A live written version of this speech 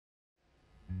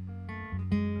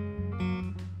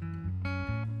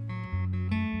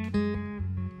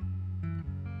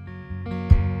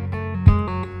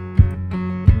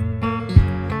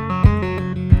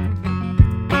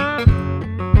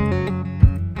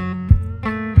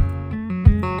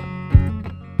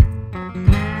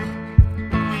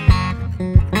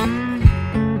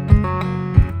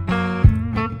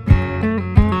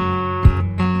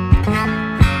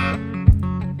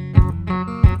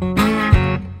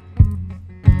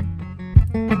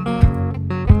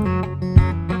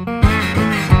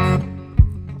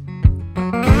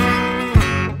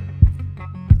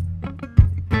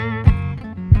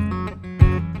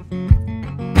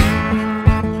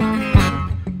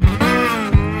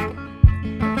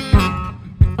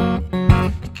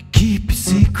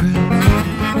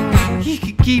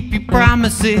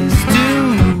promises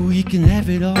too. You can have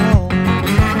it all.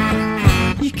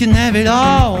 You can have it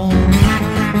all.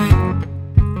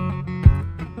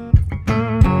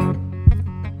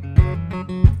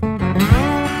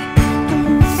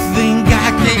 Don't think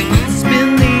I can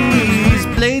spin these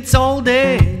plates all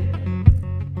day.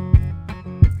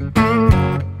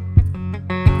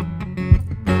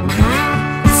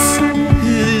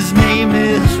 His name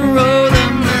is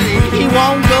Roland, but he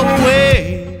won't go away.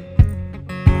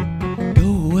 Go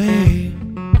away.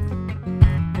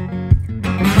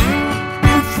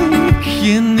 I'm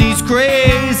thinking these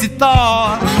crazy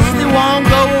thoughts, they won't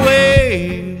go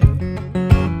away.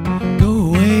 Go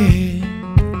away.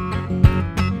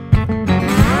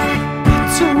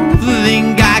 I don't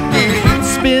think I can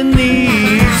spin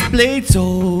these plates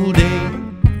all day.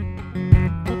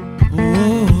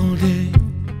 All day.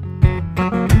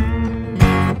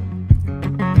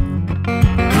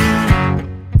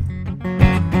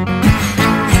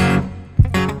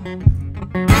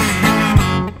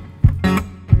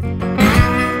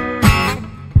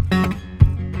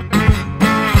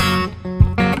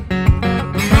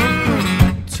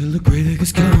 Till the great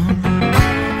niggas come,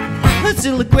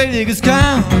 till the great niggas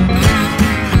come.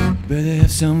 Better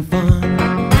have some fun.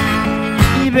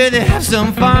 You better have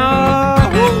some fun.